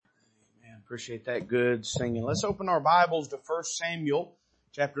Appreciate that good singing. Let's open our Bibles to 1 Samuel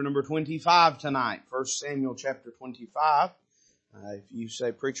chapter number 25 tonight. 1 Samuel chapter 25. If you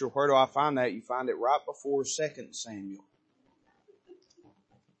say, preacher, where do I find that? You find it right before 2 Samuel.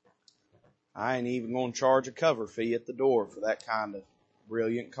 I ain't even going to charge a cover fee at the door for that kind of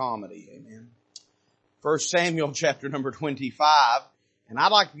brilliant comedy. Amen. 1 Samuel chapter number 25. And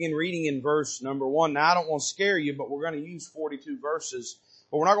I'd like to begin reading in verse number 1. Now I don't want to scare you, but we're going to use 42 verses.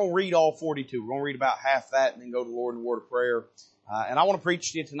 But we're not going to read all 42. We're going to read about half that and then go to the Lord in a word of prayer. And I want to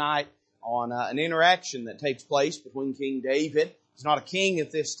preach to you tonight on an interaction that takes place between King David. He's not a king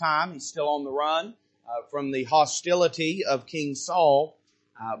at this time. He's still on the run from the hostility of King Saul.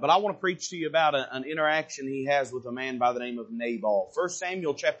 But I want to preach to you about an interaction he has with a man by the name of Nabal. 1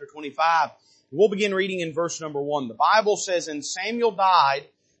 Samuel chapter 25. We'll begin reading in verse number 1. The Bible says, "And Samuel died,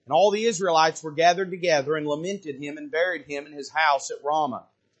 and all the Israelites were gathered together and lamented him and buried him in his house at Ramah.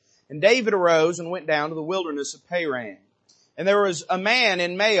 And David arose and went down to the wilderness of Paran. And there was a man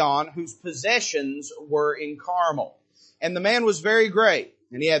in Maon whose possessions were in Carmel. And the man was very great,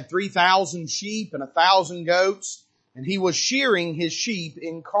 and he had 3,000 sheep and 1,000 goats, and he was shearing his sheep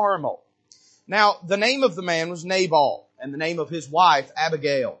in Carmel. Now the name of the man was Nabal, and the name of his wife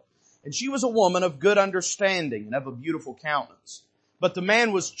Abigail. And she was a woman of good understanding and of a beautiful countenance. But the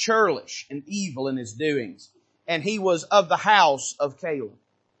man was churlish and evil in his doings, and he was of the house of Caleb.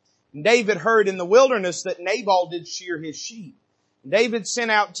 And David heard in the wilderness that Nabal did shear his sheep. And David sent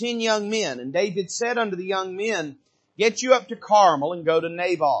out 10 young men, and David said unto the young men, Get you up to Carmel, and go to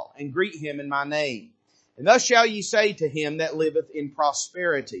Nabal, and greet him in my name. And thus shall ye say to him that liveth in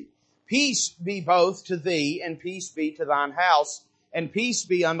prosperity, Peace be both to thee, and peace be to thine house, and peace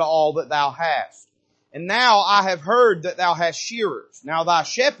be unto all that thou hast. And now I have heard that thou hast shearers. Now thy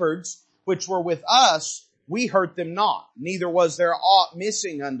shepherds, which were with us, we hurt them not, neither was there aught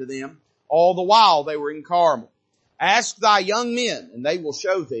missing unto them, all the while they were in Carmel. Ask thy young men, and they will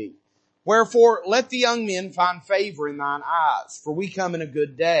show thee. Wherefore let the young men find favor in thine eyes, for we come in a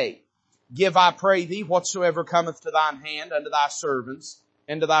good day. Give, I pray thee, whatsoever cometh to thine hand unto thy servants,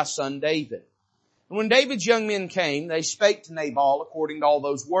 and to thy son David. And when David's young men came, they spake to Nabal according to all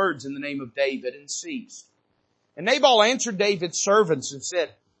those words in the name of David, and ceased. And Nabal answered David's servants and said,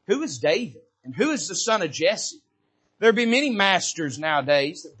 Who is David? And who is the son of Jesse? There be many masters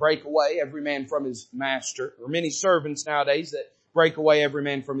nowadays that break away every man from his master, or many servants nowadays that break away every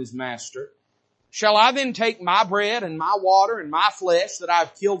man from his master. Shall I then take my bread and my water and my flesh that I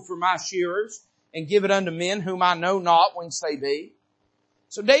have killed for my shearers, and give it unto men whom I know not whence they be?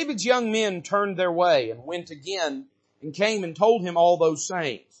 So David's young men turned their way and went again and came and told him all those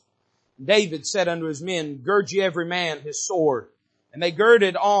sayings. David said unto his men, Gird ye every man his sword. And they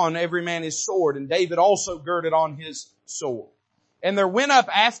girded on every man his sword, and David also girded on his sword. And there went up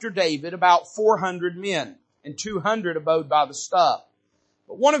after David about 400 men, and 200 abode by the stuff.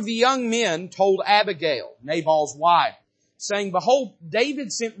 But one of the young men told Abigail, Nabal's wife, saying, Behold,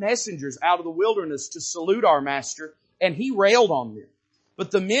 David sent messengers out of the wilderness to salute our master, and he railed on them.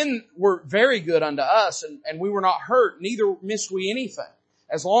 But the men were very good unto us, and we were not hurt, neither missed we anything,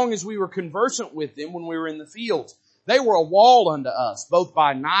 as long as we were conversant with them when we were in the fields. They were a wall unto us, both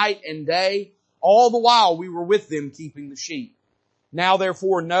by night and day, all the while we were with them keeping the sheep. Now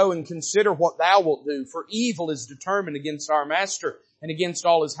therefore know and consider what thou wilt do, for evil is determined against our master and against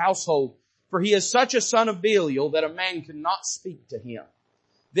all his household. For he is such a son of Belial that a man could not speak to him.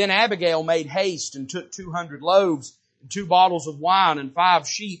 Then Abigail made haste and took 200 loaves, and 2 bottles of wine, and 5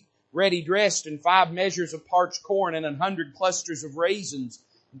 sheep ready dressed, and 5 measures of parched corn, and 100 clusters of raisins,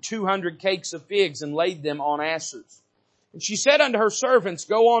 and 200 cakes of figs, and laid them on asses. And she said unto her servants,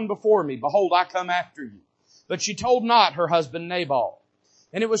 Go on before me, behold, I come after you. But she told not her husband Nabal.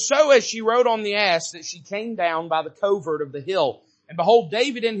 And it was so as she rode on the ass that she came down by the covert of the hill. And behold,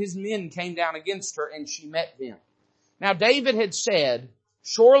 David and his men came down against her, and she met them. Now David had said,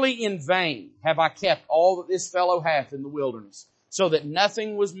 Surely in vain have I kept all that this fellow hath in the wilderness, so that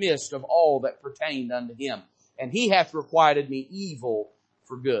nothing was missed of all that pertained unto him. And he hath requited me evil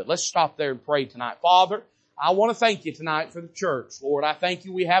for good. Let's stop there and pray tonight. Father, I want to thank you tonight for the church. Lord, I thank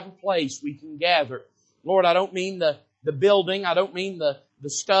you we have a place we can gather. Lord, I don't mean the building. I don't mean the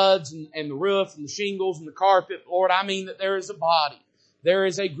studs and the roof and the shingles and the carpet. Lord, I mean that there is a body. There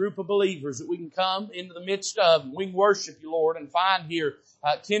is a group of believers that we can come into the midst of, and we can worship you, Lord, and find here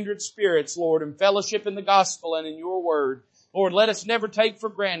kindred spirits, Lord, and fellowship in the gospel and in your word. Lord, let us never take for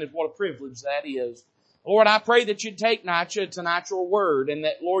granted what a privilege that is. Lord, I pray that you'd take tonight your word, and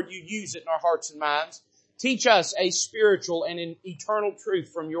that, Lord, you use it in our hearts and minds. Teach us a spiritual and an eternal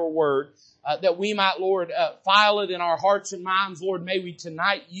truth from your word, that we might, Lord, file it in our hearts and minds. Lord, may we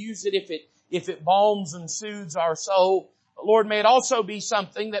tonight use it if if it balms and soothes our soul, Lord, may it also be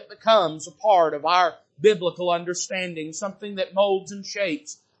something that becomes a part of our biblical understanding, something that molds and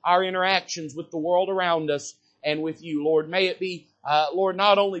shapes our interactions with the world around us and with You. Lord, may it be, Lord,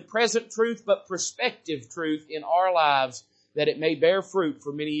 not only present truth, but prospective truth in our lives, that it may bear fruit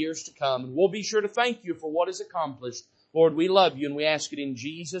for many years to come. And we'll be sure to thank You for what is accomplished. Lord, we love You and we ask it in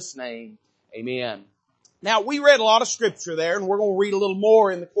Jesus' name. Amen. Now, we read a lot of scripture there, and we're going to read a little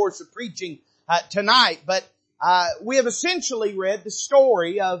more in the course of preaching tonight, but we have essentially read the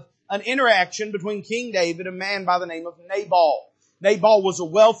story of an interaction between King David and a man by the name of Nabal. Nabal was a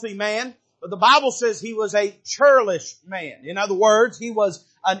wealthy man, but the Bible says he was a churlish man. In other words, he was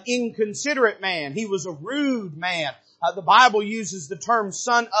an inconsiderate man. He was a rude man. The Bible uses the term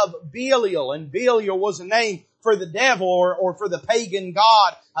son of Belial, and Belial was a name for the devil or for the pagan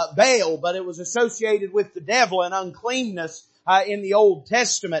god Baal, but it was associated with the devil and uncleanness in the Old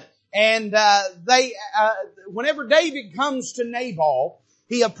Testament. And whenever David comes to Nabal,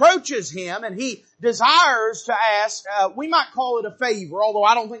 he approaches him and he desires to ask, we might call it a favor, although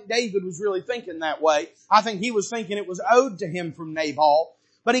I don't think David was really thinking that way. I think he was thinking it was owed to him from Nabal.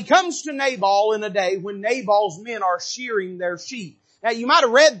 But he comes to Nabal in a day when Nabal's men are shearing their sheep. Now, you might have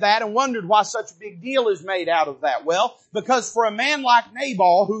read that and wondered why such a big deal is made out of that. Well, because for a man like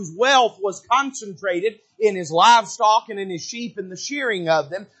Nabal, whose wealth was concentrated in his livestock and in his sheep and the shearing of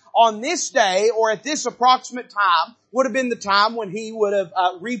them, on this day, or at this approximate time, would have been the time when he would have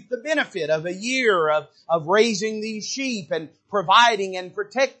reaped the benefit of a year of raising these sheep and providing and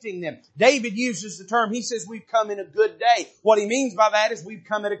protecting them. David uses the term, he says, we've come in a good day. What he means by that is we've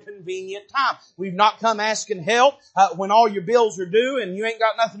come at a convenient time. We've not come asking help when all your bills are due and you ain't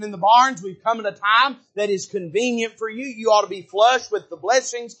got nothing in the barns. We've come at a time that is convenient for you. You ought to be flush with the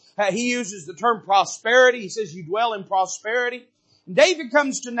blessings. He uses the term prosperity. He says you dwell in prosperity. David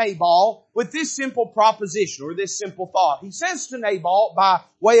comes to Nabal with this simple proposition or this simple thought. He says to Nabal by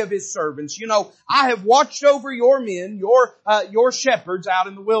way of his servants, you know, I have watched over your men, your shepherds out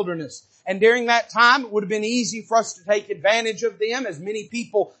in the wilderness. And during that time, it would have been easy for us to take advantage of them, as many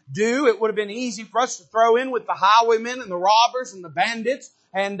people do. It would have been easy for us to throw in with the highwaymen and the robbers and the bandits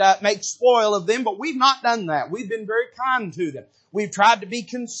and make spoil of them. But we've not done that. We've been very kind to them. We've tried to be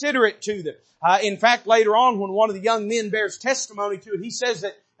considerate to them. In fact, later on, when one of the young men bears testimony to it, he says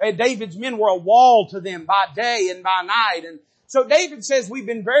that David's men were a wall to them by day and by night. And so David says we've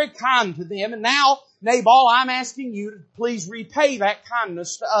been very kind to them. And now, Nabal, I'm asking you to please repay that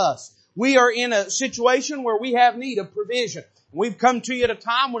kindness to us. We are in a situation where we have need of provision. We've come to you at a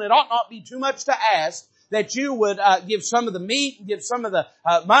time when it ought not be too much to ask that you would give some of the meat and give some of the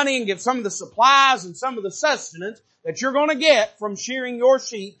money and give some of the supplies and some of the sustenance that you're going to get from shearing your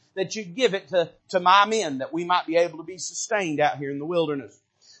sheep, that you give it to my men, that we might be able to be sustained out here in the wilderness.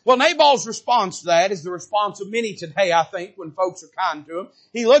 Well, Nabal's response to that is the response of many today, I think, when folks are kind to him.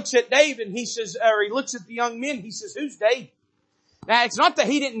 He looks at David and he says, or he looks at the young men, he says, who's David? Now, it's not that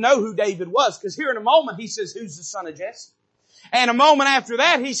he didn't know who David was, because here in a moment he says, who's the son of Jesse? And a moment after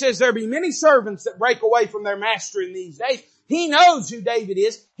that he says, there be many servants that break away from their master in these days. He knows who David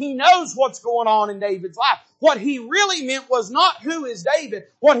is. He knows what's going on in David's life. What he really meant was not who is David.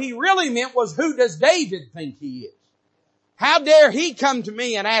 What he really meant was who does David think he is? How dare he come to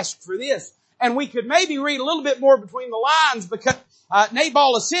me and ask for this? And we could maybe read a little bit more between the lines, because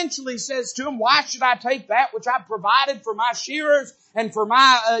Nabal essentially says to him, why should I take that which I provided for my shearers and for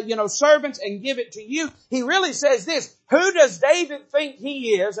my servants and give it to you? He really says this, who does David think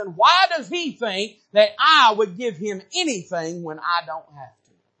he is, and why does he think that I would give him anything when I don't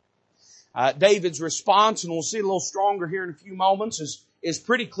have to? David's response, and we'll see a little stronger here in a few moments, is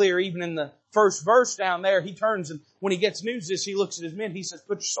pretty clear even in the first verse down there. He turns, and when he gets news of this, he looks at his men, he says,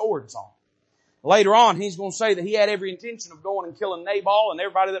 put your swords on. Later on, he's going to say that he had every intention of going and killing Nabal and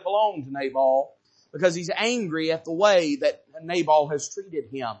everybody that belonged to Nabal, because he's angry at the way that Nabal has treated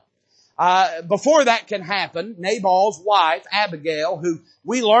him. Before that can happen, Nabal's wife, Abigail, who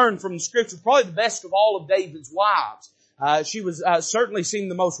we learn from the scripture, probably the best of all of David's wives. She was certainly seemed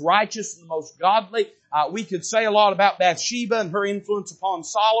the most righteous and the most godly. We could say a lot about Bathsheba and her influence upon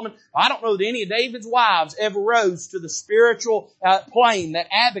Solomon. I don't know that any of David's wives ever rose to the spiritual plane that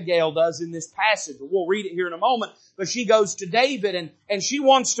Abigail does in this passage. We'll read it here in a moment. But she goes to David and she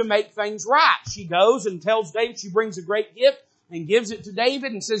wants to make things right. She goes and tells David, she brings a great gift and gives it to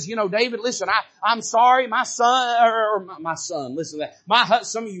David and says, David, listen, I'm sorry, my son, listen to that.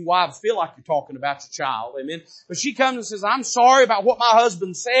 Some of you wives feel like you're talking about your child, amen. But she comes and says, I'm sorry about what my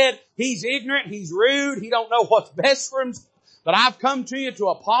husband said. He's ignorant, he's rude, he don't know what's best But I've come to you to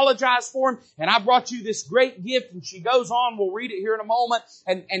apologize for him, and I brought you this great gift. And she goes on, we'll read it here in a moment,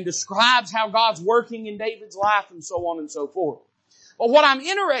 and describes how God's working in David's life and so on and so forth. But what I'm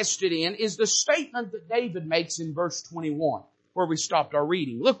interested in is the statement that David makes in verse 21, where we stopped our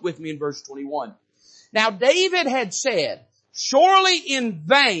reading. Look with me in verse 21. Now David had said, surely in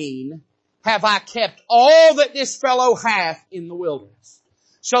vain have I kept all that this fellow hath in the wilderness,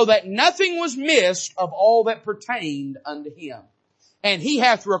 so that nothing was missed of all that pertained unto him. And he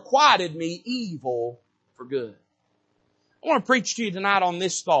hath requited me evil for good. I want to preach to you tonight on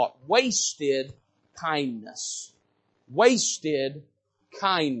this thought. Wasted kindness. Wasted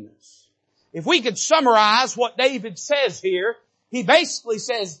kindness. If we could summarize what David says here, he basically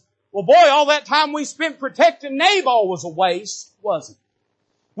says, well boy, all that time we spent protecting Nabal was a waste, wasn't it?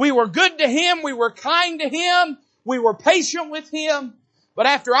 We were good to him, we were kind to him, we were patient with him. But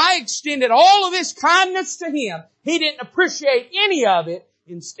after I extended all of this kindness to him, he didn't appreciate any of it.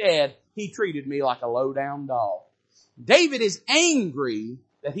 Instead, he treated me like a low-down dog. David is angry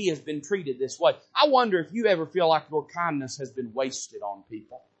that he has been treated this way. I wonder if you ever feel like your kindness has been wasted on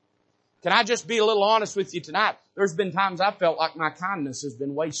people. Can I just be a little honest with you tonight? There's been times I felt like my kindness has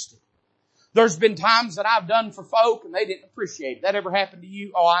been wasted. There's been times that I've done for folk and they didn't appreciate it. That ever happened to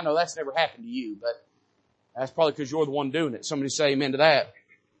you? Oh, I know that's never happened to you, but that's probably because you're the one doing it. Somebody say amen to that.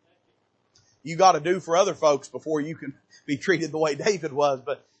 You got to do for other folks before you can be treated the way David was.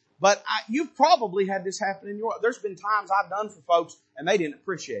 But you've probably had this happen in your life. There's been times I've done for folks and they didn't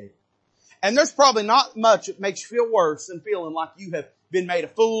appreciate it. And there's probably not much that makes you feel worse than feeling like you have been made a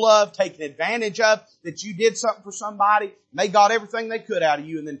fool of, taken advantage of, that you did something for somebody, and they got everything they could out of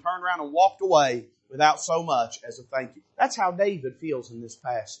you and then turned around and walked away without so much as a thank you. That's how David feels in this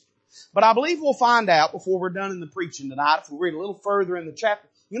passage. But I believe we'll find out before we're done in the preaching tonight, if we read a little further in the chapter,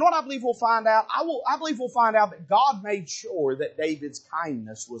 you know what I believe we'll find out? I believe we'll find out that God made sure that David's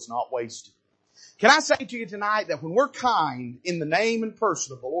kindness was not wasted. Can I say to you tonight that when we're kind in the name and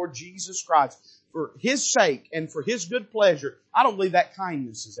person of the Lord Jesus Christ, for His sake and for His good pleasure, I don't believe that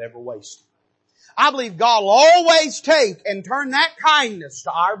kindness is ever wasted. I believe God will always take and turn that kindness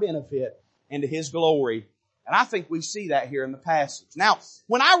to our benefit and to His glory. And I think we see that here in the passage. Now,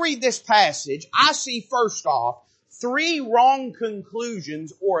 when I read this passage, I see first off 3 wrong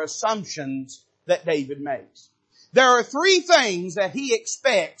conclusions or assumptions that David makes. There are 3 things that he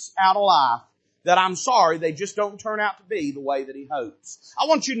expects out of life that I'm sorry, they just don't turn out to be the way that he hopes. I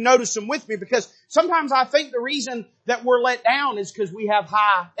want you to notice them with me because sometimes I think the reason that we're let down is because we have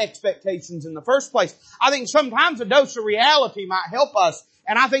high expectations in the first place. I think sometimes a dose of reality might help us.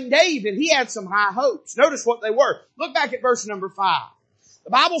 And I think David, he had some high hopes. Notice what they were. Look back at verse number 5. The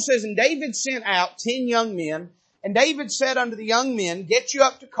Bible says, and David sent out 10 young men, and David said unto the young men, get you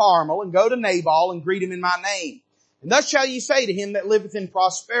up to Carmel and go to Nabal and greet him in my name. And thus shall ye say to him that liveth in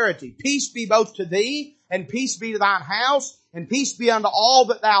prosperity, peace be both to thee, and peace be to thine house, and peace be unto all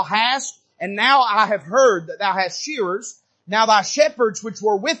that thou hast. And now I have heard that thou hast shearers. Now thy shepherds which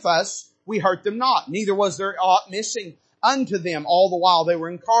were with us, we hurt them not, neither was there aught missing unto them all the while they were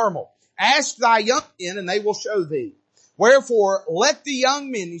in Carmel. Ask thy young men, and they will show thee. Wherefore, let the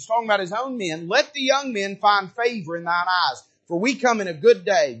young men, he's talking about his own men, let the young men find favor in thine eyes. For we come in a good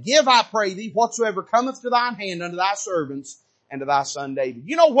day. Give, I pray thee, whatsoever cometh to thine hand unto thy servants and to thy son David.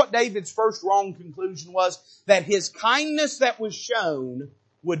 You know what David's first wrong conclusion was? That his kindness that was shown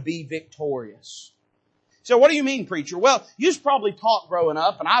would be victorious. So what do you mean, preacher? Well, you was probably taught growing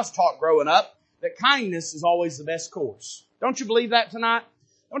up, and I was taught growing up, that kindness is always the best course. Don't you believe that tonight?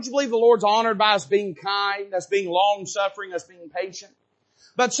 Don't you believe the Lord's honored by us being kind, us being long-suffering, us being patient?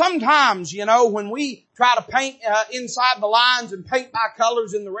 But sometimes, you know, when we try to paint inside the lines and paint by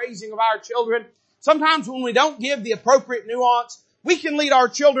colors in the raising of our children, sometimes when we don't give the appropriate nuance, we can lead our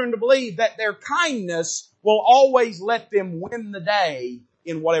children to believe that their kindness will always let them win the day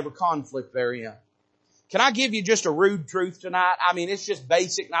in whatever conflict they're in. Can I give you just a rude truth tonight? I mean, it's just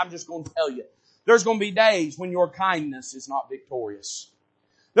basic, and I'm just going to tell you. There's going to be days when your kindness is not victorious.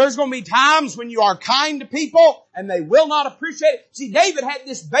 There's going to be times when you are kind to people and they will not appreciate it. See, David had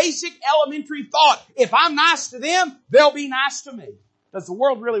this basic elementary thought. If I'm nice to them, they'll be nice to me. Does the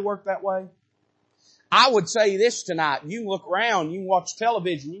world really work that way? I would say this tonight. You can look around, you can watch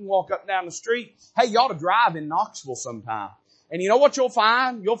television, you can walk up and down the street. Hey, you ought to drive in Knoxville sometime. And you know what you'll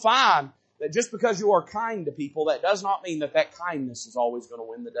find? You'll find that just because you are kind to people, that does not mean that that kindness is always going to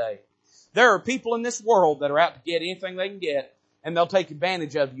win the day. There are people in this world that are out to get anything they can get, and they'll take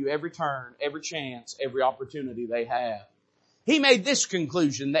advantage of you every turn, every chance, every opportunity they have. He made this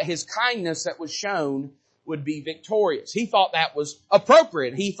conclusion that his kindness that was shown would be victorious. He thought that was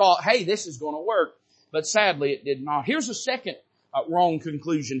appropriate. He thought, hey, this is going to work. But sadly it did not. Here's a second wrong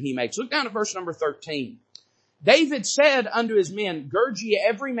conclusion he makes. Look down at verse number 13. David said unto his men, gird ye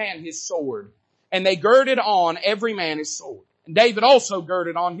every man his sword. And they girded on every man his sword. And David also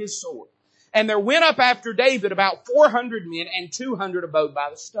girded on his sword. And there went up after David about 400 men, and 200 abode by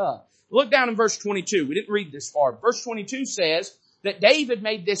the stuff. Look down in verse 22. We didn't read this far. Verse 22 says that David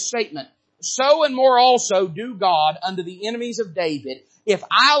made this statement, so and more also do God unto the enemies of David, if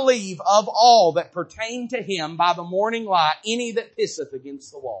I leave of all that pertain to him by the morning light any that pisseth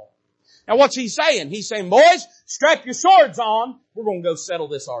against the wall. Now what's he saying? He's saying, boys, strap your swords on. We're going to go settle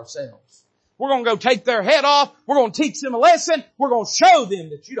this ourselves. We're going to go take their head off. We're going to teach them a lesson. We're going to show them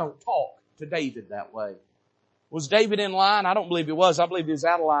that you don't talk to David that way. Was David in line? I don't believe he was. I believe he was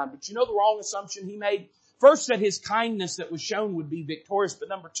out of line. But you know the wrong assumption he made? First, that his kindness that was shown would be victorious. But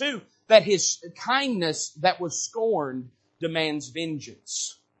number two, that his kindness that was scorned demands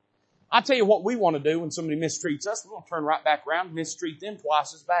vengeance. I tell you what we want to do when somebody mistreats us. We're going to turn right back around and mistreat them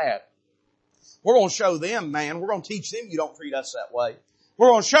twice as bad. We're going to show them, man. We're going to teach them you don't treat us that way. We're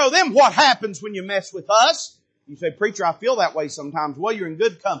going to show them what happens when you mess with us. You say, preacher, I feel that way sometimes. Well, you're in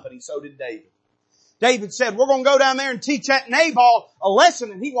good company. So did David. David said, we're going to go down there and teach that Nabal a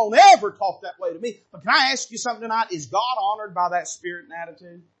lesson, and he won't ever talk that way to me. But can I ask you something tonight? Is God honored by that spirit and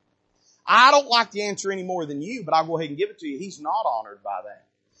attitude? I don't like the answer any more than you, but I'll go ahead and give it to you. He's not honored by that.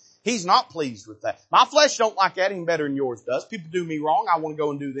 He's not pleased with that. My flesh don't like that any better than yours does. People do me wrong. I want to go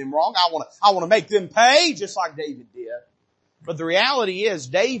and do them wrong. I want to make them pay just like David did. But the reality is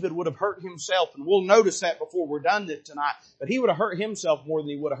David would have hurt himself, and we'll notice that before we're done this tonight, but he would have hurt himself more than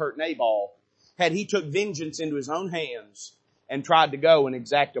he would have hurt Nabal had he took vengeance into his own hands and tried to go and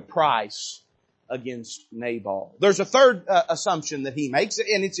exact a price against Nabal. There's a third assumption that he makes,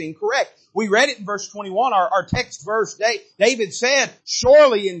 and it's incorrect. We read it in verse 21, our text verse. David said,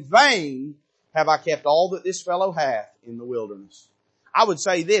 surely in vain have I kept all that this fellow hath in the wilderness. I would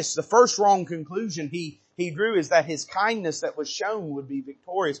say this, the first wrong conclusion he drew is that his kindness that was shown would be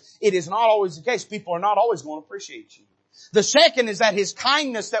victorious. It is not always the case. People are not always going to appreciate you. The second is that his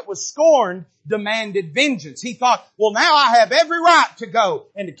kindness that was scorned demanded vengeance. He thought, well, now I have every right to go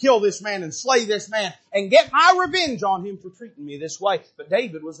and to kill this man and slay this man and get my revenge on him for treating me this way. But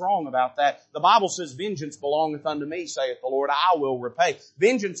David was wrong about that. The Bible says, vengeance belongeth unto me, saith the Lord, I will repay.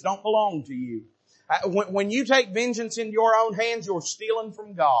 Vengeance don't belong to you. When you take vengeance into your own hands, you're stealing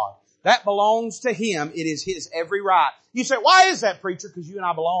from God. That belongs to Him. It is His every right. You say, why is that, preacher? Because you and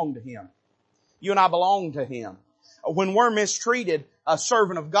I belong to Him. You and I belong to Him. When we're mistreated, a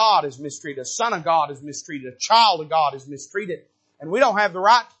servant of God is mistreated, a son of God is mistreated, a child of God is mistreated, and we don't have the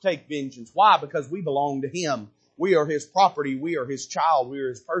right to take vengeance. Why? Because we belong to Him. We are His property. We are His child. We are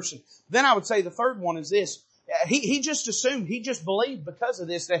His person. Then I would say the third one is this. He just assumed, he just believed because of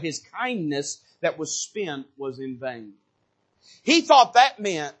this that his kindness that was spent was in vain. He thought that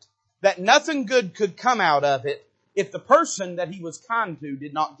meant that nothing good could come out of it if the person that he was kind to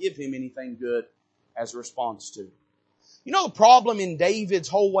did not give him anything good as a response to. You know the problem in David's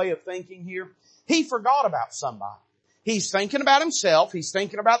whole way of thinking here? He forgot about somebody. He's thinking about himself. He's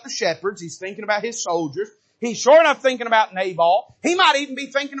thinking about the shepherds. He's thinking about his soldiers. He's sure enough thinking about Nabal. He might even be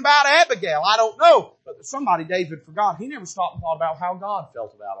thinking about Abigail. I don't know. But there's somebody David forgot. He never stopped and thought about how God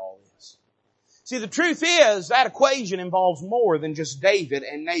felt about all this. See, the truth is that equation involves more than just David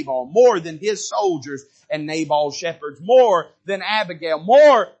and Nabal, more than his soldiers and Nabal's shepherds, more than Abigail,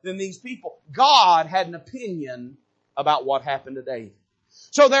 more than these people. God had an opinion about what happened to David.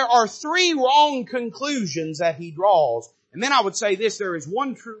 So there are three wrong conclusions that he draws. And then I would say this, there is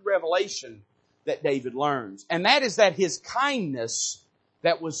one true revelation that David learns. And that is that his kindness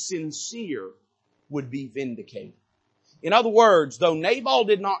that was sincere would be vindicated. In other words, though Nabal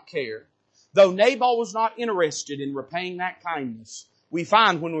did not care, though Nabal was not interested in repaying that kindness, we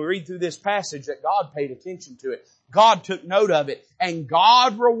find when we read through this passage that God paid attention to it. God took note of it. And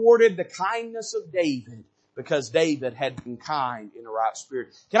God rewarded the kindness of David because David had been kind in the right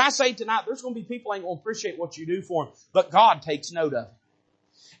spirit. Can I say tonight, there's going to be people who ain't going to appreciate what you do for them, but God takes note of it.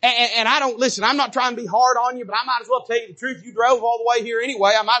 And I don't, listen, I'm not trying to be hard on you, but I might as well tell you the truth. You drove all the way here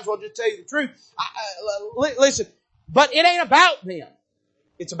anyway. I might as well just tell you the truth. Listen, but it ain't about them.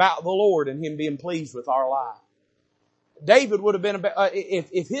 It's about the Lord and Him being pleased with our life. David would have been,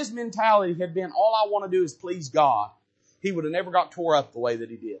 if his mentality had been, all I want to do is please God, he would have never got tore up the way that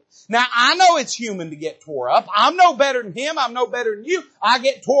he did. Now, I know it's human to get tore up. I'm no better than him. I'm no better than you. I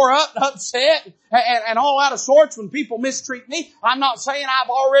get tore up and upset and all out of sorts when people mistreat me. I'm not saying I've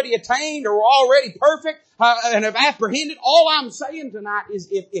already attained or already perfect and have apprehended. All I'm saying tonight is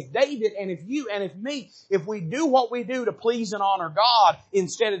if David and if you and if me, if we do what we do to please and honor God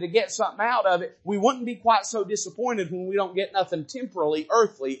instead of to get something out of it, we wouldn't be quite so disappointed when we don't get nothing temporally,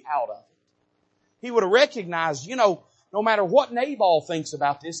 earthly out of it. He would have recognized, no matter what Nabal thinks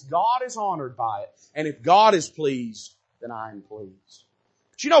about this, God is honored by it. And if God is pleased, then I am pleased.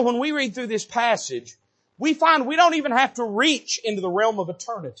 But when we read through this passage, we find we don't even have to reach into the realm of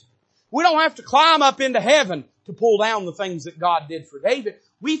eternity. We don't have to climb up into heaven to pull down the things that God did for David.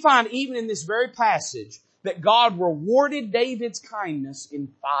 We find even in this very passage that God rewarded David's kindness in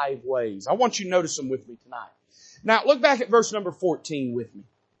 5 ways. I want you to notice them with me tonight. Now, look back at verse number 14 with me.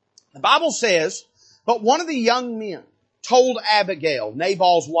 The Bible says, "But one of the young men told Abigail,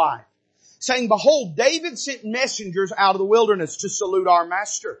 Nabal's wife, saying, Behold, David sent messengers out of the wilderness to salute our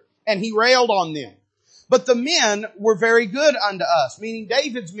master, and he railed on them. But the men were very good unto us," meaning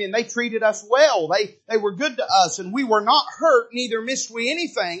David's men. They treated us well. They were good to us, and we were not hurt, neither missed we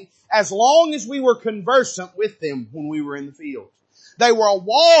anything, as long as we were conversant with them when we were in the field. They were a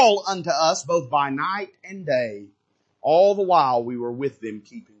wall unto us both by night and day, all the while we were with them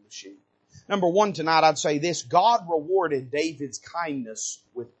keeping the sheep. Number 1 tonight, I'd say this: God rewarded David's kindness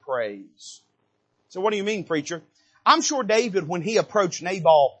with praise. So what do you mean, preacher? I'm sure David, when he approached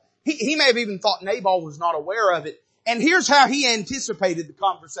Nabal, he may have even thought Nabal was not aware of it. And here's how he anticipated the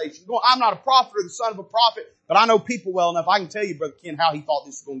conversation. I'm not a prophet or the son of a prophet, but I know people well enough. I can tell you, Brother Ken, how he thought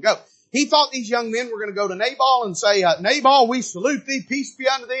this was going to go. He thought these young men were going to go to Nabal and say, Nabal, we salute thee, peace be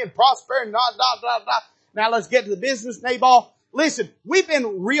unto thee, and prosperity, Now let's get to the business, Nabal. Listen, we've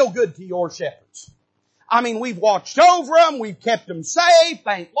been real good to your shepherds. We've watched over them. We've kept them safe.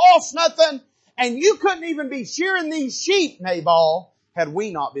 They ain't lost nothing. And you couldn't even be shearing these sheep, Nabal, had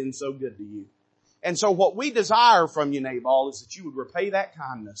we not been so good to you. And so what we desire from you, Nabal, is that you would repay that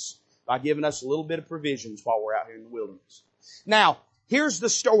kindness by giving us a little bit of provisions while we're out here in the wilderness. Now, here's the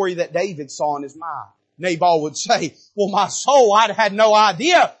story that David saw in his mind. Nabal would say, well, my soul, I'd had no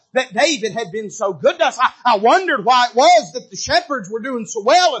idea that David had been so good to us. I wondered why it was that the shepherds were doing so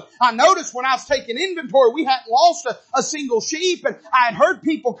well. And I noticed when I was taking inventory, we hadn't lost a single sheep. And I had heard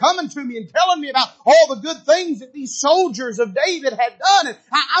people coming to me and telling me about all the good things that these soldiers of David had done. And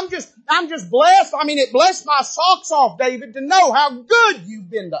I'm just blessed. It blessed my socks off, David, to know how good you've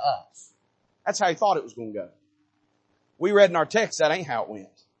been to us. That's how he thought it was going to go. We read in our text that ain't how it went.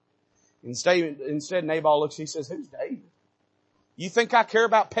 Instead, Nabal looks, he says, who's David? You think I care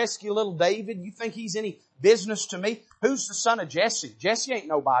about pesky little David? You think he's any business to me? Who's the son of Jesse? Jesse ain't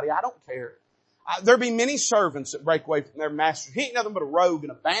nobody. I don't care. There be many servants that break away from their master. He ain't nothing but a rogue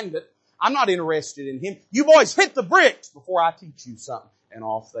and a bandit. I'm not interested in him. You boys hit the bricks before I teach you something. And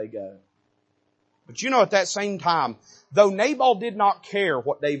off they go. But at that same time, though Nabal did not care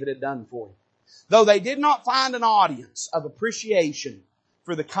what David had done for him, though they did not find an audience of appreciation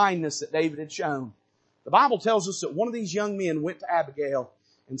for the kindness that David had shown, the Bible tells us that one of these young men went to Abigail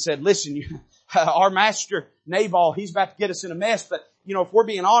and said, listen, our master Nabal, he's about to get us in a mess, but if we're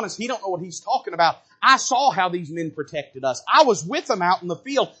being honest, he don't know what he's talking about. I saw how these men protected us. I was with them out in the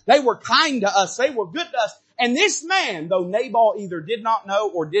field. They were kind to us. They were good to us. And this man, though Nabal either did not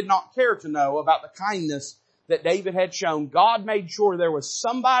know or did not care to know about the kindness that David had shown, God made sure there was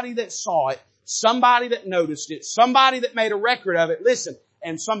somebody that saw it, somebody that noticed it, somebody that made a record of it. Listen,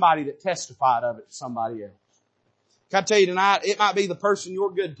 and somebody that testified of it to somebody else. Can I tell you tonight, it might be the person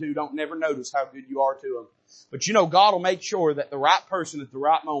you're good to don't never notice how good you are to them. But God will make sure that the right person at the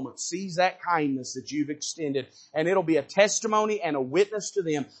right moment sees that kindness that you've extended, and it'll be a testimony and a witness to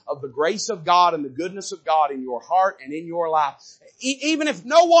them of the grace of God and the goodness of God in your heart and in your life. Even if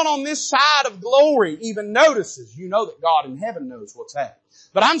no one on this side of glory even notices, you know that God in heaven knows what's happening.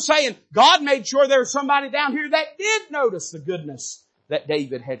 But I'm saying God made sure there was somebody down here that did notice the goodness that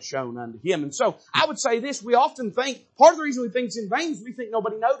David had shown unto him. And so I would say this, we often think, part of the reason we think it's in vain is we think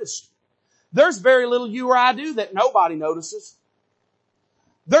nobody noticed. There's very little you or I do that nobody notices.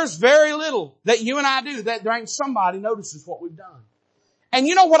 There's very little that you and I do that there ain't somebody notices what we've done. And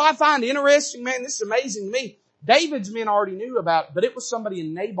you know what I find interesting, man? This is amazing to me. David's men already knew about it, but it was somebody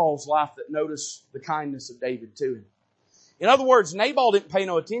in Nabal's life that noticed the kindness of David to him. In other words, Nabal didn't pay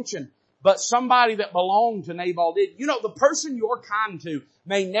no attention, but somebody that belonged to Nabal did. The person you're kind to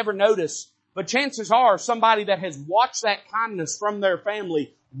may never notice, but chances are somebody that has watched that kindness from their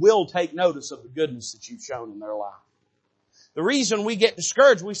family will take notice of the goodness that you've shown in their life. The reason we get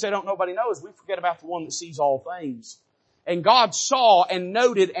discouraged, we say, don't nobody knows, we forget about the one that sees all things. And God saw and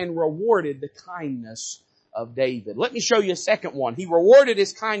noted and rewarded the kindness of David. Let me show you a second one. He rewarded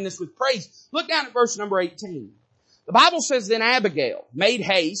his kindness with praise. Look down at verse number 18. The Bible says, then Abigail made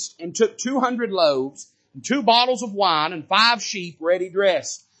haste and took 200 loaves and 2 bottles of wine and 5 sheep ready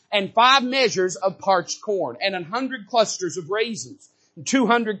dressed and 5 measures of parched corn and 100 clusters of raisins and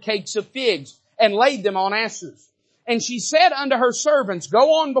 200 cakes of figs and laid them on asses. And she said unto her servants,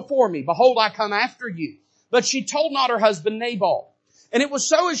 go on before me. Behold, I come after you. But she told not her husband Nabal. And it was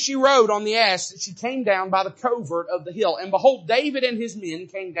so as she rode on the ass that she came down by the covert of the hill. And behold, David and his men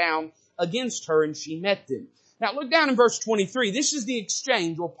came down against her, and she met them. Now look down in verse 23. This is the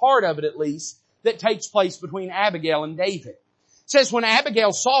exchange, or part of it at least, that takes place between Abigail and David. It says, when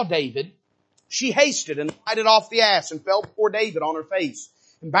Abigail saw David, she hasted and lighted off the ass and fell before David on her face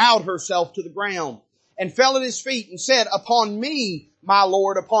and bowed herself to the ground and fell at his feet and said, upon me, my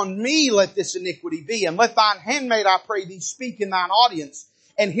Lord, upon me let this iniquity be, and let thine handmaid, I pray thee, speak in thine audience,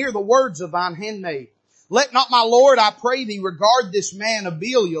 and hear the words of thine handmaid. Let not my Lord, I pray thee, regard this man of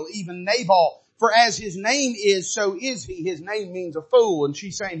Belial, even Nabal, for as his name is, so is he. His name means a fool, and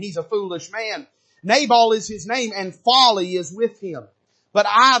she's saying he's a foolish man. Nabal is his name, and folly is with him. But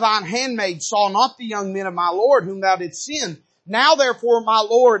I, thine handmaid, saw not the young men of my Lord, whom thou didst send. Now therefore, my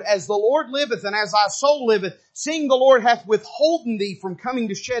Lord, as the Lord liveth and as thy soul liveth, seeing the Lord hath withholden thee from coming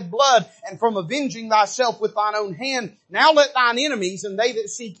to shed blood and from avenging thyself with thine own hand, now let thine enemies and they that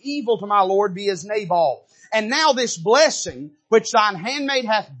seek evil to my Lord be as Nabal. And now this blessing which thine handmaid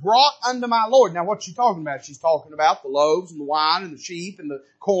hath brought unto my Lord. Now what's she talking about? She's talking about the loaves and the wine and the sheep and the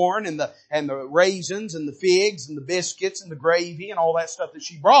corn and the raisins and the figs and the biscuits and the gravy and all that stuff that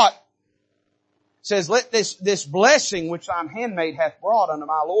she brought. Says, let this blessing which thine handmaid hath brought unto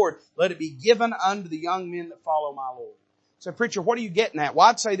my Lord, let it be given unto the young men that follow my Lord. So preacher, what are you getting at? Well,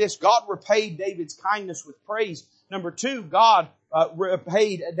 I'd say this, God repaid David's kindness with praise. Number 2, God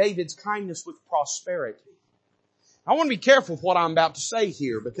repaid David's kindness with prosperity. I want to be careful with what I'm about to say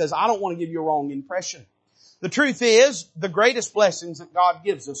here because I don't want to give you a wrong impression. The truth is, the greatest blessings that God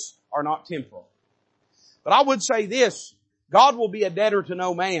gives us are not temporal. But I would say this, God will be a debtor to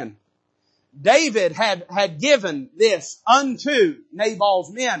no man. David had given this unto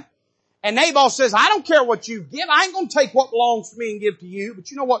Nabal's men. And Nabal says, I don't care what you give. I ain't going to take what belongs to me and give to you.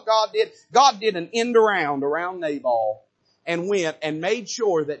 But you know what God did? God did an end around Nabal and went and made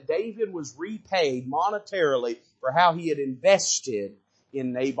sure that David was repaid monetarily for how he had invested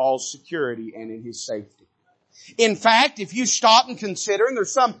in Nabal's security and in his safety. In fact, if you stop and consider, and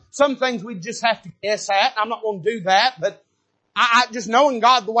there's some things we just have to guess at, and I'm not going to do that, but I just knowing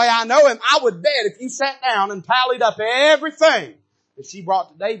God the way I know Him, I would bet if you sat down and tallied up everything that she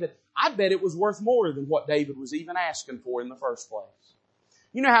brought to David, I'd bet it was worth more than what David was even asking for in the first place.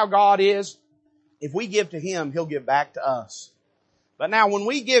 You know how God is? If we give to Him, He'll give back to us. But now when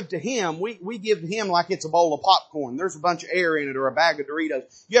we give to Him, we give to Him like it's a bowl of popcorn. There's a bunch of air in it or a bag of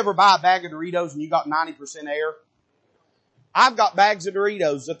Doritos. You ever buy a bag of Doritos and you got 90% air? I've got bags of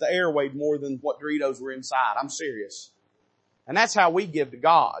Doritos that the air weighed more than what Doritos were inside. I'm serious. And that's how we give to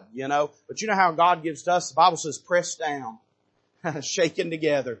God, you know. But you know how God gives to us? The Bible says pressed down, shaken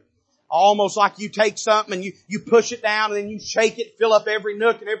together. Almost like you take something and you push it down and then you shake it, fill up every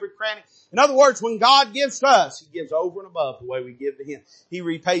nook and every cranny. In other words, when God gives to us, He gives over and above the way we give to Him. He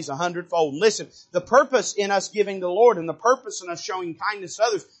repays 100-fold. And listen, the purpose in us giving to the Lord and the purpose in us showing kindness to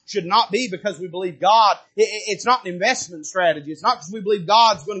others should not be because we believe God. It's not an investment strategy. It's not because we believe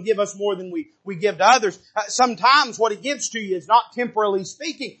God's going to give us more than we give to others. Sometimes what He gives to you is not temporally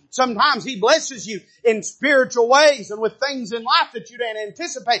speaking. Sometimes He blesses you in spiritual ways and with things in life that you didn't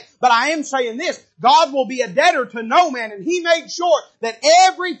anticipate. But I am saying this, God will be a debtor to no man, and He made sure that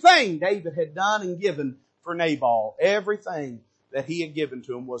everything David had done and given for Nabal, everything that he had given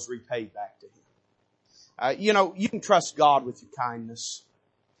to him was repaid back to him. You know, you can trust God with your kindness.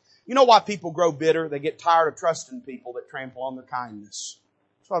 You know why people grow bitter? They get tired of trusting people that trample on their kindness.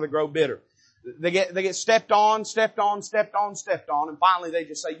 That's why they grow bitter. They get stepped on, and finally they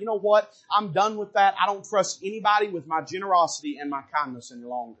just say, you know what? I'm done with that. I don't trust anybody with my generosity and my kindness any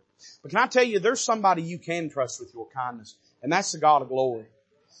longer. But can I tell you, there's somebody you can trust with your kindness, and that's the God of glory.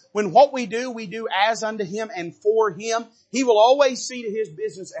 When what we do as unto Him and for Him, He will always see to His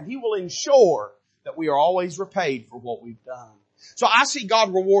business, and He will ensure that we are always repaid for what we've done. So I see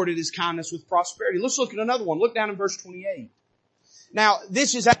God rewarded His kindness with prosperity. Let's look at another one. Look down in verse 28. Now,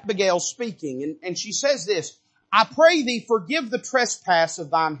 this is Abigail speaking, and she says this, I pray thee forgive the trespass of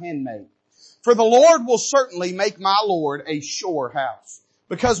thine handmaid, for the Lord will certainly make my Lord a sure house,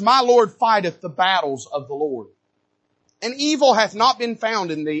 because my Lord fighteth the battles of the Lord. And evil hath not been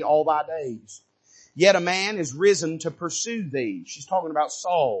found in thee all thy days. Yet a man is risen to pursue thee. She's talking about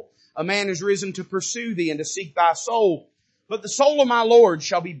Saul. A man is risen to pursue thee and to seek thy soul. But the soul of my Lord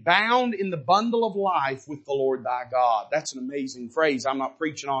shall be bound in the bundle of life with the Lord thy God. That's an amazing phrase. I'm not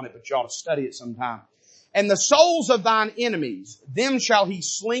preaching on it, but you ought to study it sometime. And the souls of thine enemies, them shall he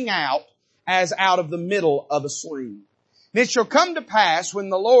sling out as out of the middle of a sling. And it shall come to pass when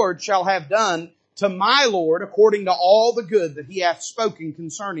the Lord shall have done to my Lord according to all the good that he hath spoken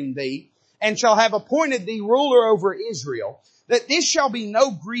concerning thee, and shall have appointed thee ruler over Israel, that this shall be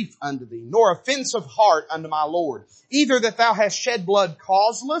no grief unto thee, nor offense of heart unto my Lord, either that thou hast shed blood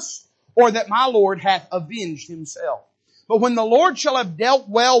causeless, or that my Lord hath avenged himself. But when the Lord shall have dealt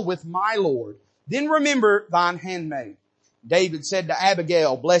well with my Lord, then remember thine handmaid. David said to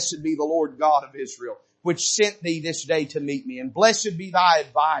Abigail, Blessed be the Lord God of Israel, which sent thee this day to meet me, and blessed be thy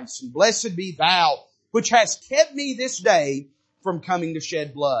advice, and blessed be thou, which hast kept me this day from coming to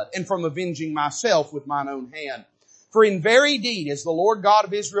shed blood, and from avenging myself with mine own hand. For in very deed, as the Lord God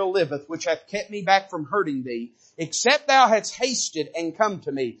of Israel liveth, which hath kept me back from hurting thee, except thou hadst hasted and come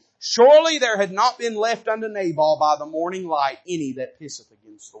to me, surely there had not been left unto Nabal by the morning light any that pisseth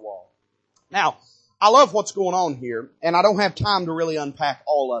against the wall. Now, I love what's going on here, and I don't have time to really unpack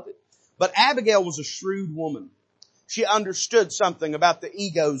all of it. But Abigail was a shrewd woman. She understood something about the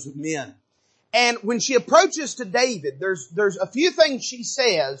egos of men. And when she approaches to David, there's a few things she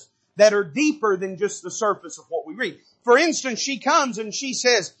says that are deeper than just the surface of what we read. For instance, she comes and she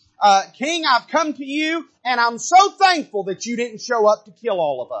says, King, I've come to you, and I'm so thankful that you didn't show up to kill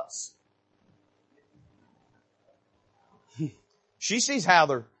all of us. She sees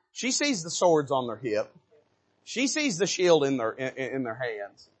the swords on their hip. She sees the shield in their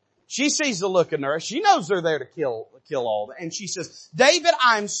hands. She sees the look in their eyes. She knows they're there to kill all of it. And she says, David,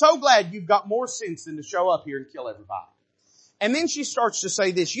 I'm so glad you've got more sense than to show up here and kill everybody. And then she starts to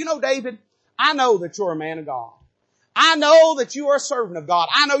say this, you know, David, I know that you're a man of God. I know that you are a servant of God.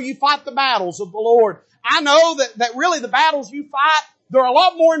 I know you fight the battles of the Lord. I know that really the battles you fight, they're a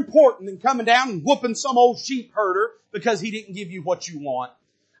lot more important than coming down and whooping some old sheep herder because he didn't give you what you want.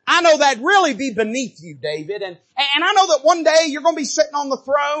 I know that'd really be beneath you, David. And I know that one day you're going to be sitting on the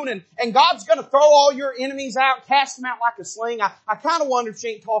throne and God's going to throw all your enemies out, cast them out like a sling. I kind of wonder if she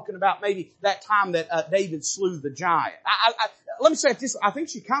ain't talking about maybe that time that David slew the giant. Let me say it this way. I think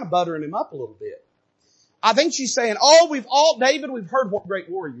she's kind of buttering him up a little bit. I think she's saying, David, we've heard what great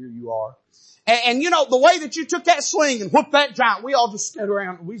warrior you are. And you know, the way that you took that sling and whooped that giant, we all just stood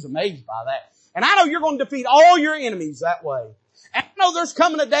around and we was amazed by that. And I know you're going to defeat all your enemies that way. And I know there's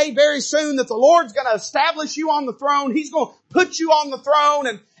coming a day very soon that the Lord's going to establish you on the throne. He's going to put you on the throne.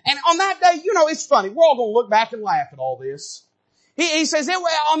 And on that day, you know, it's funny. We're all going to look back and laugh at all this. He says,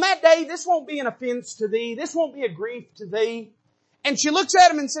 on that day, this won't be an offense to thee. This won't be a grief to thee. And she looks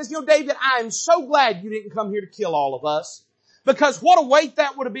at him and says, you know, David, I am so glad you didn't come here to kill all of us. Because what a weight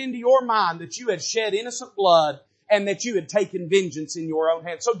that would have been to your mind that you had shed innocent blood and that you had taken vengeance in your own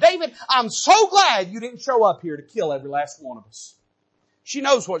hands. So David, I'm so glad you didn't show up here to kill every last one of us. She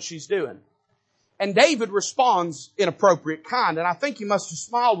knows what she's doing. And David responds in appropriate kind. And I think he must have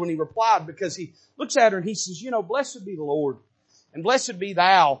smiled when he replied because he looks at her and he says, you know, blessed be the Lord and blessed be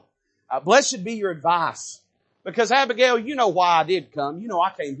thou. Blessed be your advice. Because Abigail, you know why I did come. You know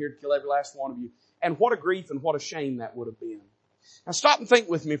I came here to kill every last one of you. And what a grief and what a shame that would have been. Now stop and think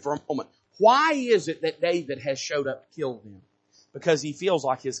with me for a moment. Why is it that David has showed up to kill them? Because he feels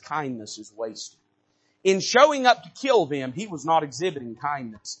like his kindness is wasted. In showing up to kill them, he was not exhibiting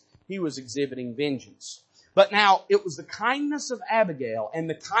kindness. He was exhibiting vengeance. But now, it was the kindness of Abigail and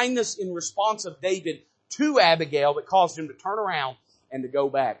the kindness in response of David to Abigail that caused him to turn around and to go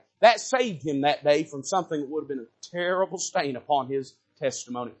back. That saved him that day from something that would have been a terrible stain upon his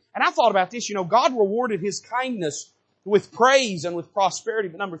testimony. And I thought about this, you know, God rewarded his kindness with praise and with prosperity.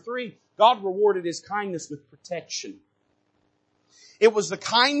 But number 3, God rewarded his kindness with protection. It was the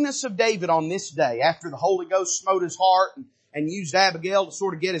kindness of David on this day, after the Holy Ghost smote his heart and used Abigail to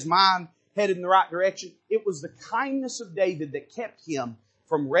sort of get his mind headed in the right direction. It was the kindness of David that kept him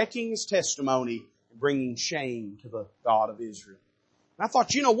from wrecking his testimony and bringing shame to the God of Israel. And I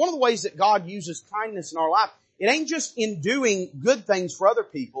thought, you know, one of the ways that God uses kindness in our life, it ain't just in doing good things for other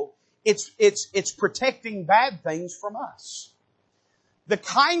people. It's protecting bad things from us. The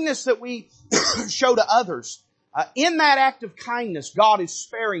kindness that we show to others, in that act of kindness, God is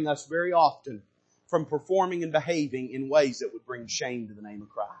sparing us very often from performing and behaving in ways that would bring shame to the name of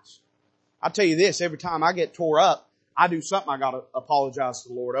Christ. I tell you this, every time I get tore up, I do something I got to apologize to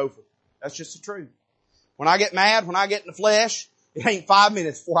the Lord over. That's just the truth. When I get mad, when I get in the flesh, it ain't 5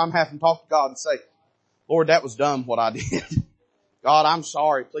 minutes before I'm having to talk to God and say, Lord, that was dumb what I did. God, I'm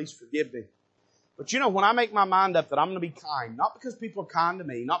sorry. Please forgive me. But when I make my mind up that I'm going to be kind, not because people are kind to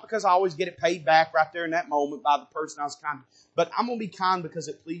me, not because I always get it paid back right there in that moment by the person I was kind to, but I'm going to be kind because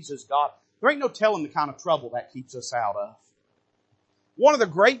it pleases God. There ain't no telling the kind of trouble that keeps us out of. One of the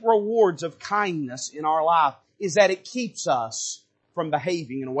great rewards of kindness in our life is that it keeps us from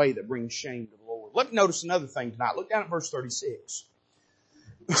behaving in a way that brings shame to the Lord. Let me notice another thing tonight. Look down at verse 36.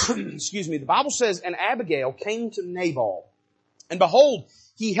 Excuse me. The Bible says, and Abigail came to Nabal, and behold,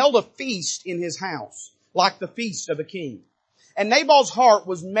 he held a feast in his house, like the feast of a king. And Nabal's heart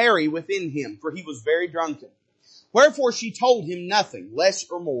was merry within him, for he was very drunken. Wherefore she told him nothing, less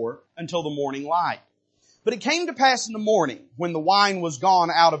or more, until the morning light. But it came to pass in the morning, when the wine was gone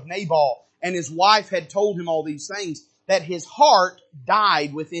out of Nabal, and his wife had told him all these things, that his heart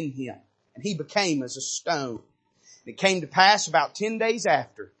died within him, and he became as a stone. And it came to pass about 10 days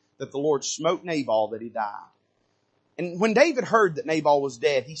after, that the Lord smote Nabal, that he died. And when David heard that Nabal was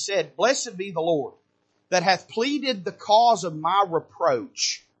dead, he said, Blessed be the Lord, that hath pleaded the cause of my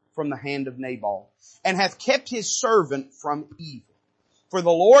reproach from the hand of Nabal, and hath kept his servant from evil. For the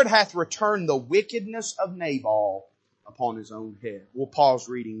Lord hath returned the wickedness of Nabal upon his own head. We'll pause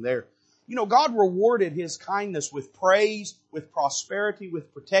reading there. God rewarded his kindness with praise, with prosperity,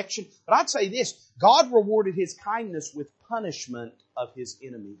 with protection. But I'd say this, God rewarded his kindness with punishment of his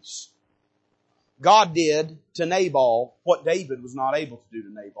enemies. God did to Nabal what David was not able to do to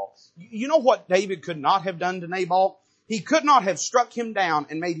Nabal. You know what David could not have done to Nabal? He could not have struck him down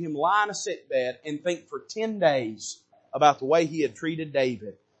and made him lie in a sickbed and think for 10 days about the way he had treated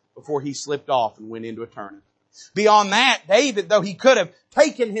David before he slipped off and went into eternity. Beyond that, David, though he could have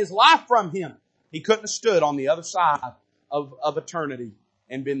taken his life from him, he couldn't have stood on the other side of eternity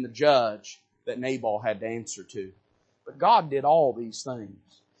and been the judge that Nabal had to answer to. But God did all these things.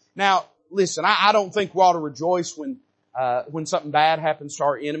 Now, listen, I don't think we ought to rejoice when something bad happens to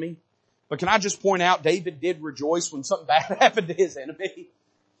our enemy. But can I just point out, David did rejoice when something bad happened to his enemy.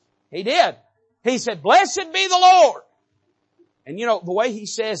 He did. He said, Blessed be the Lord. And the way he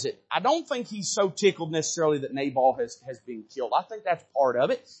says it, I don't think he's so tickled necessarily that Nabal has been killed. I think that's part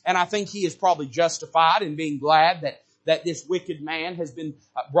of it. And I think he is probably justified in being glad that this wicked man has been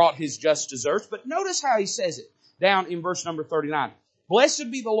brought his just deserts. But notice how he says it down in verse number 39.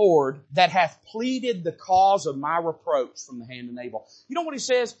 Blessed be the Lord that hath pleaded the cause of my reproach from the hand of Nabal. You know what he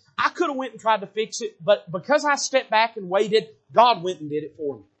says? I could have went and tried to fix it, but because I stepped back and waited, God went and did it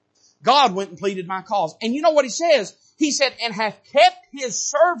for me. God went and pleaded my cause. And you know what he says? He said, and hath kept his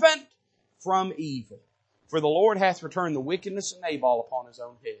servant from evil. For the Lord hath returned the wickedness of Nabal upon his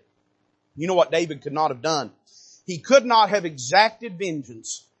own head. You know what David could not have done? He could not have exacted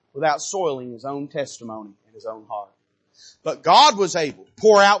vengeance without soiling his own testimony in his own heart. But God was able to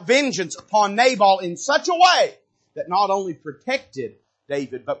pour out vengeance upon Nabal in such a way that not only protected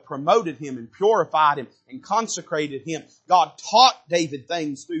David, but promoted him and purified him and consecrated him. God taught David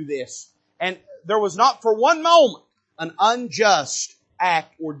things through this. And there was not for one moment an unjust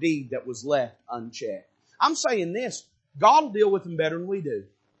act or deed that was left unchecked. I'm saying this, God will deal with them better than we do.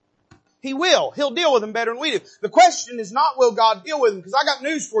 He will. He'll deal with them better than we do. The question is not will God deal with them, because I got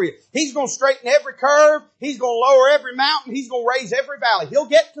news for you. He's going to straighten every curve. He's going to lower every mountain. He's going to raise every valley. He'll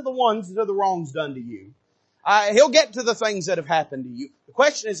get to the ones that are the wrongs done to you. He'll get to the things that have happened to you. The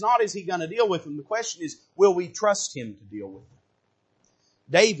question is not is he going to deal with them. The question is will we trust him to deal with them.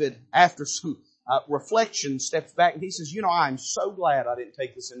 David, after some reflection, steps back and he says, I'm so glad I didn't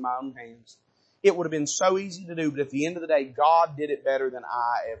take this in my own hands. It would have been so easy to do, but at the end of the day, God did it better than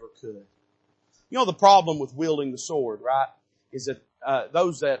I ever could. The problem with wielding the sword, right, is that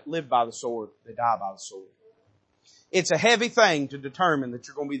those that live by the sword, they die by the sword. It's a heavy thing to determine that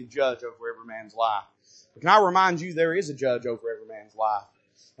you're going to be the judge over every man's life. But can I remind you, there is a judge over every man's life.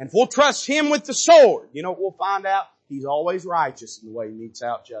 And if we'll trust him with the sword, what we'll find out? He's always righteous in the way he metes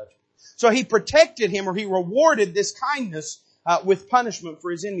out judgment. So he protected him, or he rewarded this kindness with punishment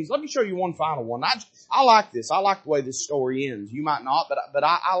for his enemies. Let me show you one final one. I like this. I like the way this story ends. You might not, but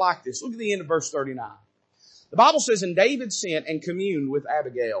I like this. Look at the end of verse 39. The Bible says, and David sent and communed with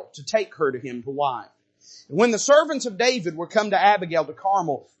Abigail to take her to him to wife. And when the servants of David were come to Abigail to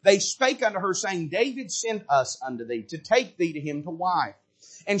Carmel, they spake unto her, saying, David sent us unto thee to take thee to him to wife.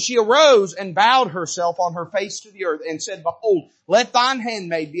 And she arose and bowed herself on her face to the earth and said, Behold, let thine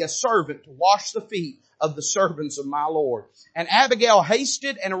handmaid be a servant to wash the feet of the servants of my Lord. And Abigail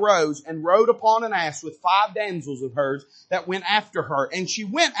hasted and arose and rode upon an ass with 5 damsels of hers that went after her. And she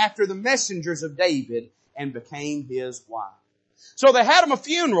went after the messengers of David and became his wife. So they had him a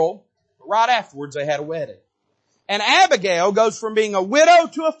funeral, but right afterwards they had a wedding. And Abigail goes from being a widow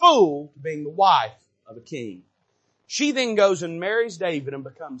to a fool to being the wife of a king. She then goes and marries David and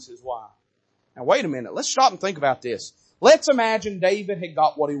becomes his wife. Now wait a minute. Let's stop and think about this. Let's imagine David had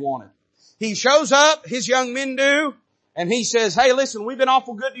got what he wanted. He shows up, his young men do, and he says, hey, listen, we've been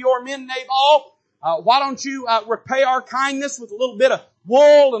awful good to your men, Nabal. Why don't you repay our kindness with a little bit of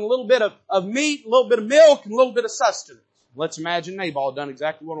wool and a little bit of meat, a little bit of milk, and a little bit of sustenance. Let's imagine Nabal had done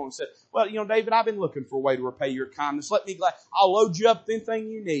exactly what I wanted. Said, well, David, I've been looking for a way to repay your kindness. I'll load you up with anything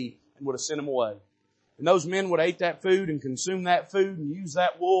you need, and would have sent him away. And those men would have ate that food and consumed that food and used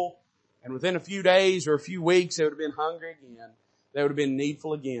that wool. And within a few days or a few weeks, they would have been hungry again. They would have been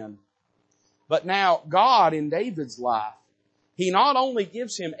needful again. But now, God in David's life, He not only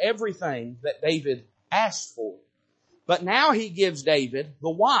gives him everything that David asked for, but now He gives David the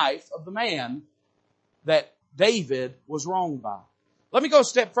wife of the man that David was wronged by. Let me go a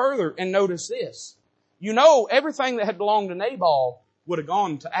step further and notice this. Everything that had belonged to Nabal would have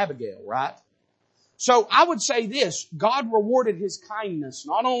gone to Abigail, right? So I would say this, God rewarded his kindness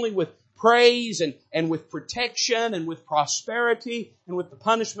not only with praise and with protection and with prosperity and with the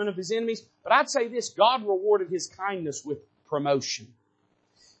punishment of his enemies, but I'd say this, God rewarded his kindness with promotion.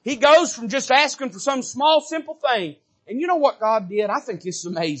 He goes from just asking for some small, simple thing. And you know what God did? I think this is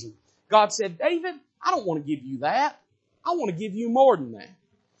amazing. God said, David, I don't want to give you that. I want to give you more than that.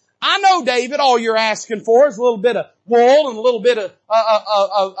 I know, David, all you're asking for is a little bit of wool and a little bit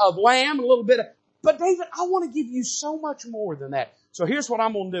of lamb and a little bit of... But David, I want to give you so much more than that. So here's what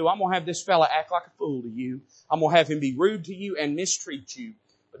I'm going to do. I'm going to have this fella act like a fool to you. I'm going to have him be rude to you and mistreat you.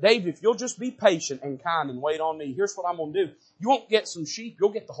 But David, if you'll just be patient and kind and wait on me, here's what I'm going to do. You won't get some sheep,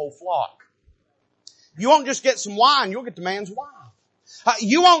 you'll get the whole flock. You won't just get some wine, you'll get the man's wife.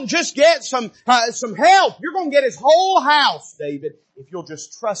 You won't just get some help, you're going to get his whole house, David, if you'll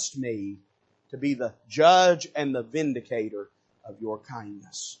just trust me to be the judge and the vindicator of your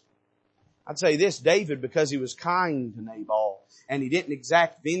kindness. I'd say this, David, because he was kind to Nabal and he didn't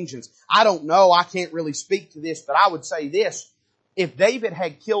exact vengeance. I don't know, I can't really speak to this, but I would say this. If David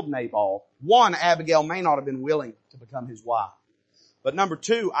had killed Nabal, one, Abigail may not have been willing to become his wife. But number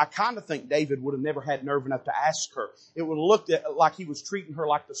two, I kind of think David would have never had nerve enough to ask her. It would have looked like he was treating her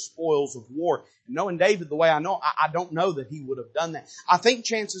like the spoils of war. And knowing David the way I know, I don't know that he would have done that. I think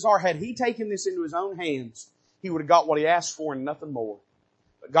chances are, had he taken this into his own hands, he would have got what he asked for and nothing more.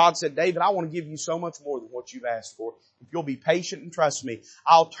 But God said, David, I want to give you so much more than what you've asked for. If you'll be patient and trust me,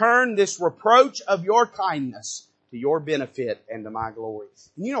 I'll turn this reproach of your kindness to your benefit and to my glory.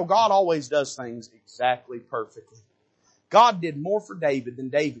 And God always does things exactly perfectly. God did more for David than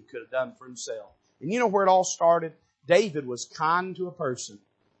David could have done for himself. And you know where it all started? David was kind to a person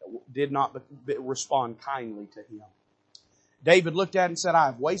that did not respond kindly to him. David looked at it and said, I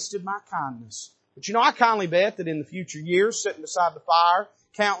have wasted my kindness. But I kindly bet that in the future years, sitting beside the fire,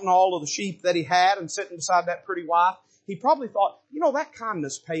 counting all of the sheep that he had and sitting beside that pretty wife, he probably thought, that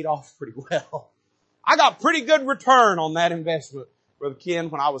kindness paid off pretty well. I got pretty good return on that investment, Brother Ken,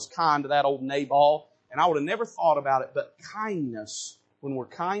 when I was kind to that old Nabal. And I would have never thought about it, but kindness, when we're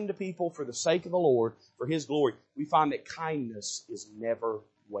kind to people for the sake of the Lord, for His glory, we find that kindness is never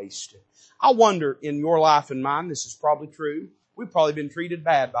wasted. I wonder, in your life and mine, this is probably true, we've probably been treated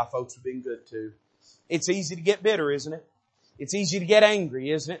bad by folks we've been good to. It's easy to get bitter, isn't it? It's easy to get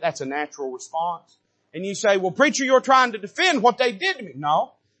angry, isn't it? That's a natural response. And you say, well, preacher, you're trying to defend what they did to me.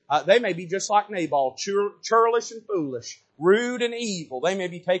 No. They may be just like Nabal, churlish and foolish, rude and evil. They may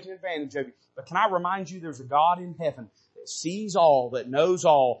be taking advantage of you. But can I remind you, there's a God in heaven that sees all, that knows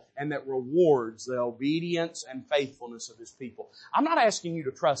all, and that rewards the obedience and faithfulness of His people. I'm not asking you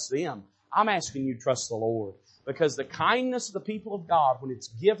to trust them. I'm asking you to trust the Lord. Because the kindness of the people of God, when it's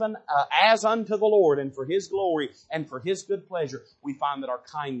given as unto the Lord and for His glory and for His good pleasure, we find that our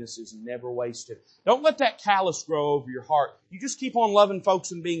kindness is never wasted. Don't let that callous grow over your heart. You just keep on loving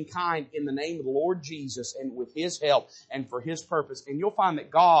folks and being kind in the name of the Lord Jesus and with His help and for His purpose. And you'll find that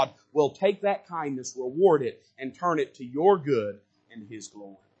God will take that kindness, reward it, and turn it to your good and His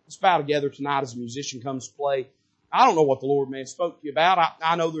glory. Let's bow together tonight as a musician comes to play. I don't know what the Lord may have spoke to you about.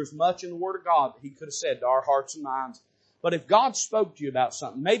 I know there's much in the Word of God that He could have said to our hearts and minds. But if God spoke to you about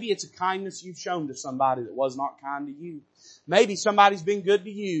something, maybe it's a kindness you've shown to somebody that was not kind to you. Maybe somebody's been good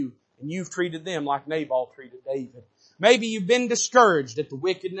to you and you've treated them like Nabal treated David. Maybe you've been discouraged at the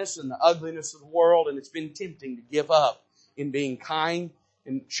wickedness and the ugliness of the world and it's been tempting to give up in being kind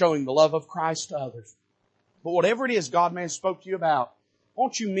and showing the love of Christ to others. But whatever it is God may have spoke to you about,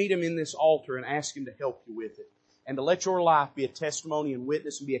 won't you meet Him in this altar and ask Him to help you with it? And to let your life be a testimony and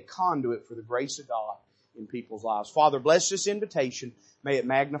witness and be a conduit for the grace of God in people's lives. Father, bless this invitation. May it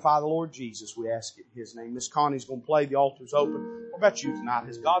magnify the Lord Jesus. We ask it in His name. Miss Connie's going to play. The altar's open. What about you tonight?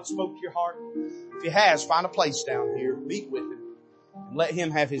 Has God spoke to your heart? If He has, find a place down here. Meet with Him. Let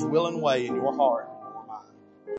Him have His will and way in your heart.